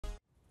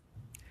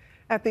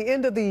At the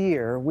end of the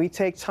year, we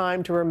take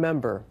time to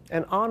remember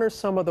and honor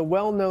some of the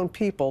well-known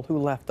people who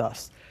left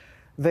us.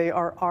 They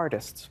are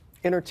artists,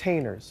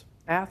 entertainers,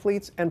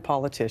 athletes, and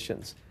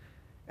politicians.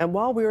 And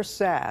while we are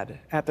sad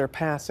at their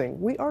passing,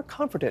 we are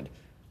comforted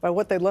by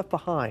what they left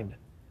behind,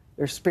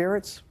 their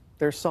spirits,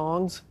 their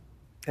songs,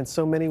 and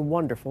so many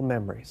wonderful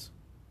memories.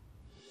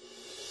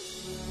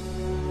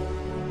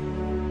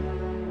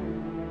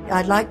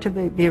 I'd like to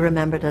be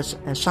remembered as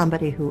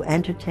somebody who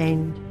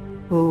entertained,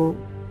 who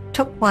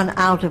took one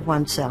out of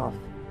oneself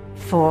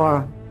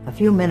for a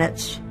few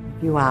minutes, a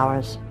few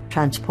hours,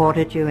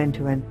 transported you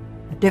into a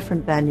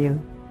different venue,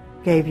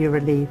 gave you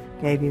relief,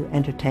 gave you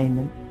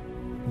entertainment,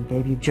 and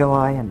gave you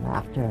joy and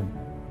laughter and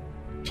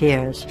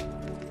tears.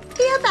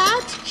 Hear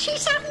that?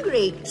 She's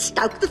hungry.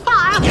 Stoke the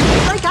fire,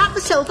 break out the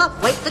silver,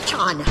 wake the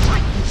china.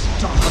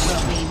 Titan's daughter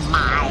will be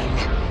mine.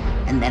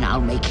 And then I'll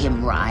make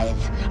him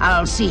writhe.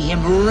 I'll see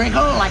him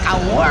wriggle like a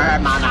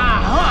worm on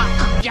a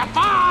hook.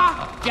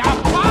 Jafar!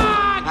 Jafar!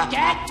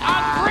 Get a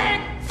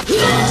grip!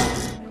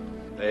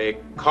 They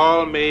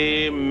call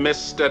me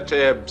Mr.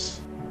 Tibbs.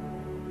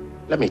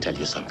 Let me tell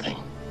you something.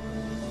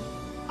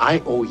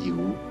 I owe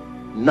you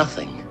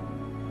nothing.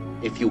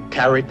 If you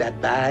carried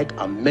that bag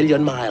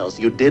 1,000,000 miles,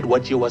 you did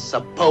what you were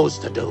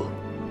supposed to do.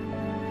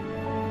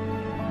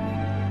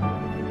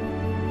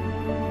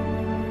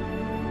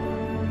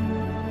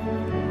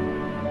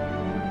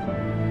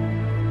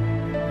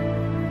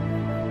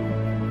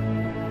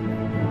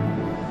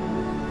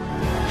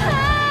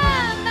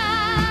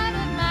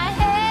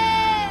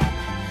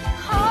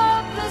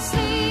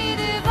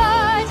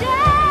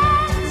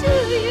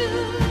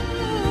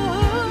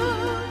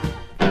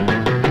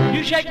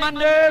 Shake my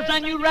nerves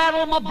and you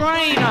rattle my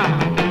brain.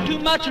 Too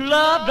much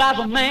love drives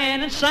a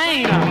man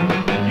insane.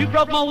 You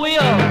broke my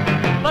will,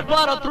 but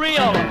what a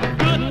thrill.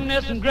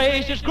 Goodness and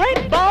gracious,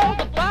 great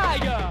balls of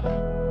fire.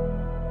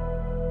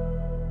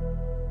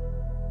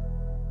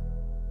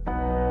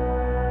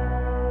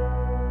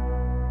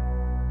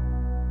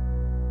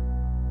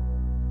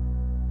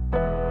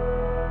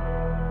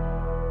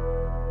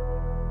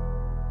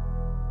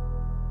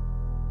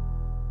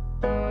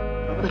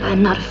 But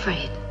I'm not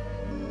afraid.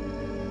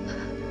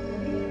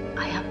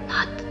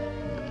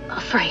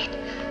 Afraid.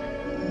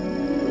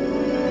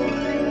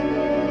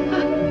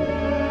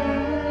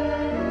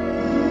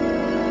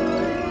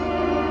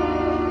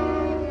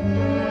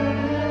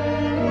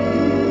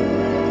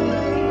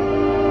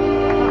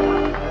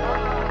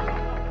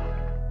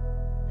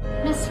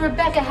 Miss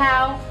Rebecca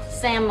Howe,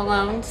 Sam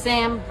Malone,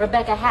 Sam,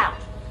 Rebecca Howe.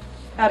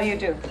 How do you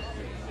do?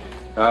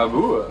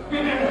 Abua.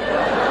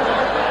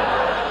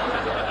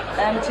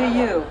 And to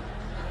you.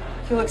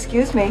 If you'll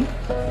excuse me.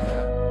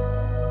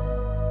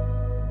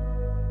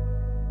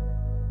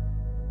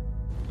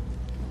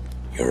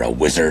 You're a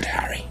wizard,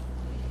 Harry.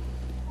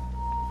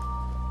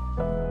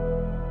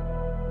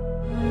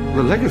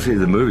 The legacy of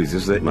the movies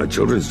is that my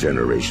children's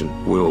generation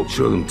will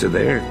show them to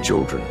their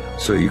children.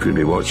 So you could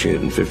be watching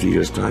it in 50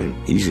 years' time.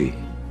 Easy.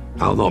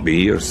 I'll not be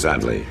here,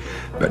 sadly,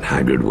 but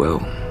Haggard will.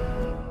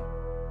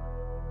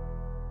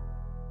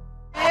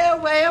 Well,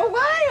 well,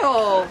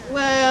 well.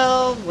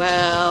 Well,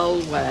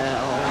 well,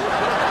 well.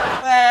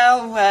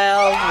 Well,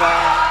 well,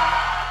 well.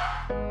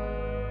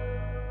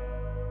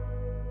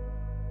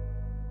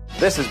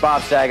 This is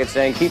Bob Saget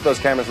saying, keep those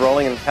cameras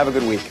rolling and have a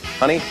good week.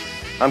 Honey,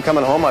 I'm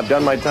coming home. I've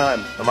done my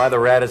time. Am I the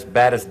raddest,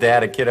 baddest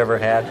dad a kid ever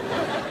had?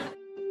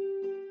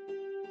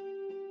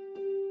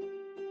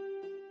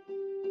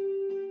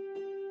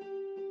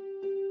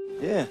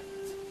 Yeah.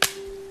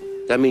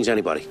 That means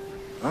anybody.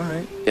 All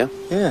right. Yeah?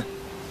 Yeah.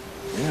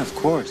 Yeah, of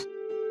course.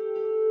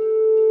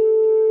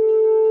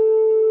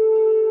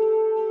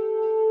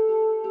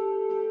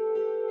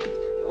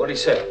 What did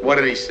he say? What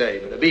did he say?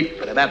 Ba-da-beep,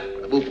 ba-da-bap,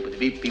 ba-da-boop,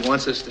 ba-da-beep. He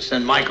wants us to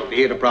send Michael to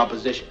hear the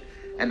proposition.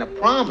 And the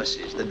promise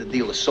is that the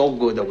deal is so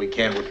good that we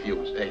can't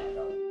refuse, eh?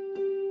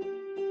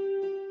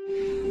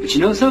 But you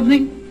know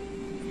something?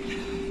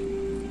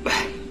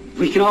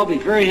 We can all be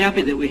very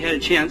happy that we had a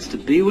chance to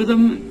be with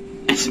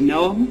him and to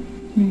know him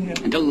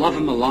and to love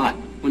him a lot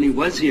when he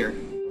was here.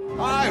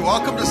 Hi,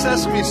 welcome to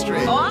Sesame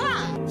Street.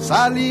 Hola.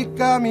 Salí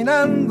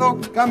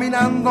caminando,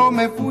 caminando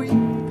me fui.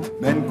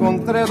 Me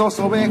encontré dos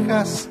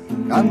ovejas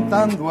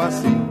cantando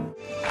así.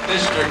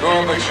 Mr.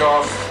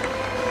 Gorbachev,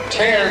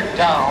 tear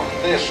down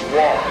this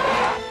wall.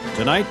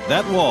 Tonight,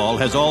 that wall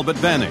has all but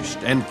vanished,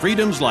 and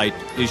freedom's light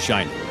is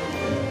shining.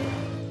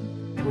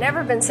 I've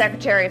never been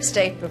Secretary of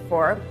State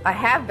before. I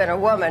have been a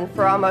woman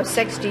for almost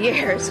 60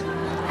 years.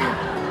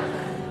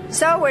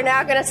 So we're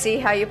now going to see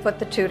how you put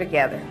the two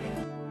together.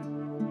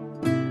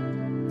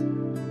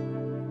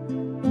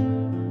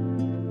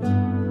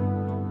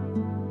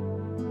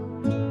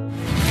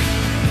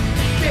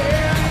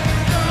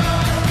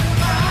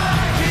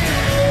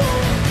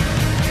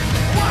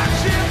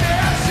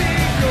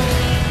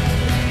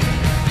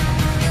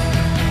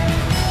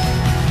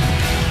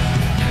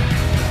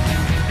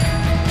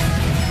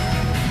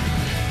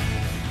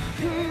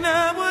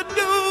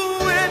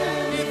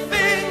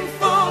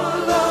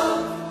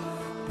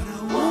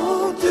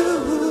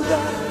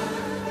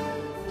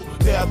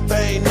 Death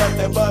ain't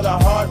nothing but a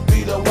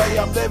heartbeat away.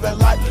 I'm living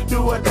life,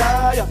 do or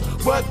die.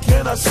 What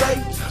can I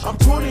say? I'm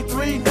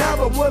 23 now,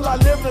 but will I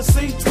live to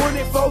see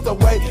 24? The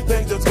way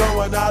things is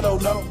going, I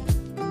don't know.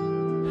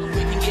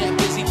 We can get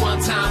busy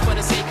one time for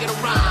the sake of the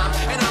rhyme,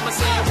 and I'ma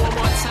say it one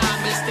more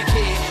time, Mr.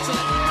 Kid.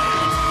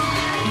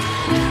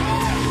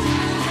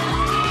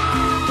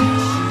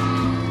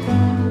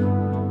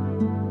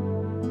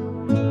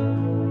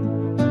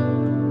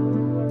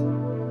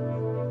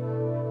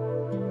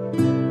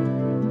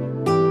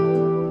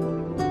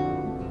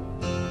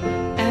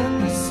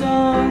 And the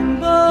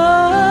songbirds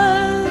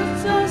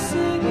are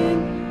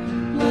singing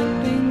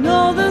like they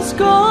know the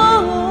score.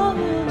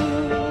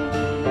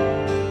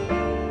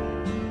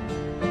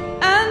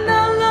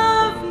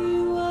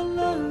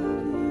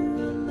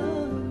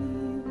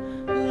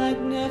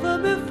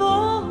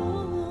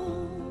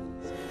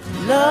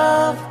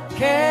 Love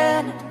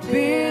can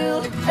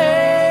build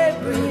a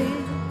bridge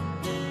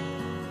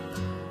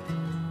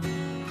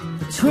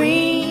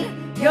between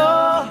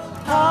your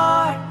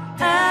heart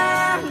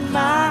and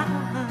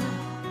mine.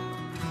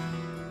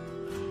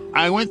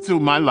 I went through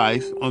my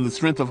life on the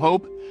strength of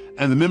hope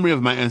and the memory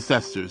of my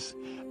ancestors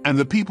and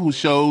the people who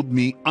showed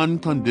me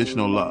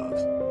unconditional love.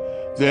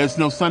 There's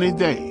no sunny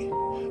day,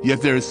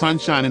 yet there is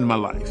sunshine in my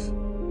life.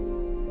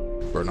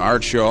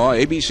 Bernard Shaw,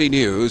 ABC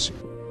News.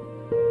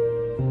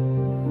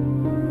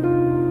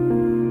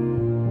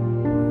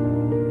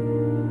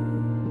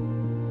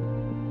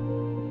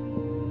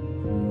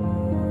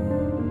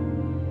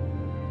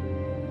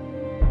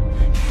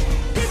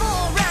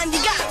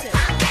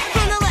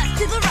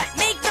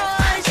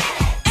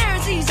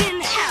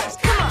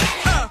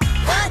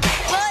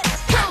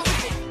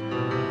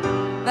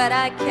 But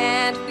I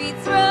can't be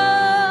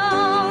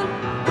thrown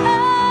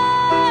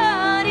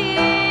out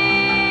here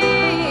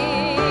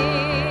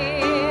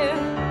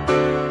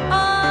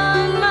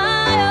on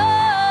my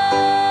own.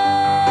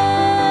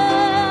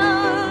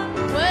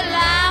 Well,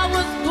 I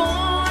was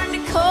born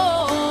a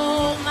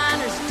coal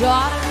miner's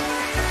daughter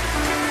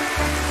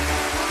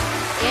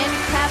in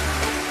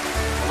Captain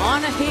on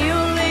a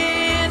hill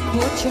in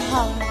Butcher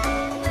Hall.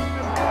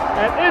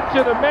 And into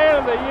the Man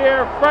of the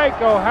Year,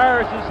 Franco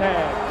Harris's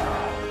hand.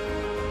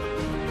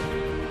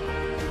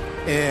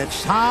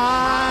 It's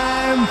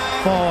time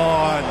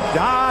for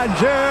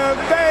Dodger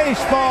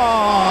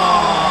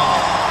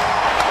baseball.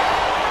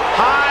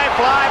 High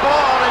fly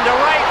ball into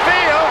right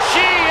field.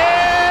 She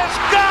is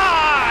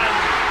gone.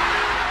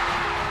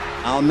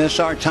 I'll miss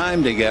our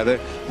time together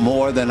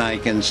more than I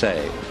can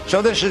say.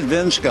 So this is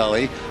Vin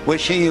Scully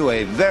wishing you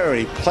a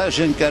very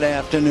pleasant good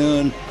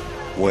afternoon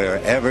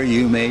wherever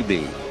you may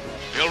be.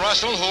 Bill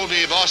Russell, who'll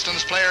be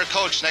Boston's player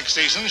coach next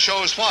season,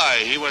 shows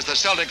why he was the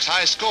Celtics'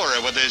 high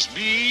scorer with his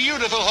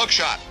beautiful hook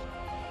shot.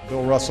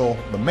 Bill Russell,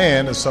 the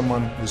man, is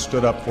someone who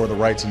stood up for the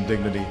rights and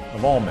dignity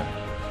of all men.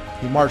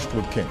 He marched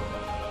with King.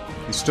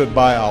 He stood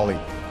by Ali.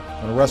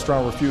 When a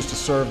restaurant refused to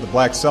serve the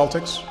black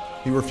Celtics,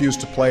 he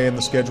refused to play in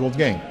the scheduled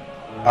game.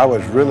 I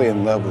was really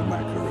in love with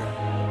my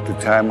career. The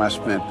time I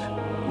spent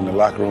in the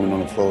locker room and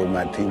on the floor with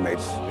my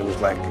teammates, it was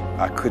like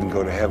I couldn't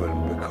go to heaven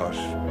because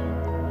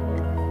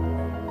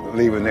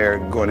leaving there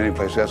and going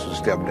anyplace else was a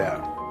step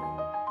down.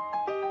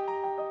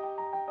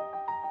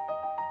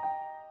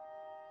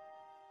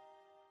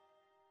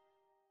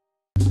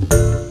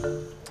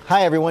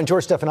 Hi everyone,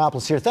 George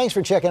Stephanopoulos here. Thanks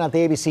for checking out the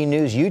ABC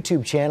News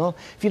YouTube channel.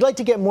 If you'd like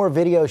to get more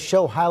videos,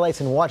 show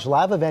highlights, and watch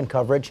live event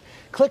coverage,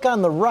 click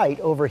on the right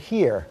over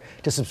here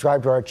to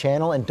subscribe to our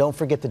channel, and don't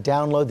forget to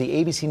download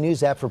the ABC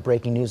News app for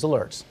breaking news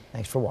alerts.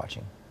 Thanks for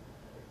watching.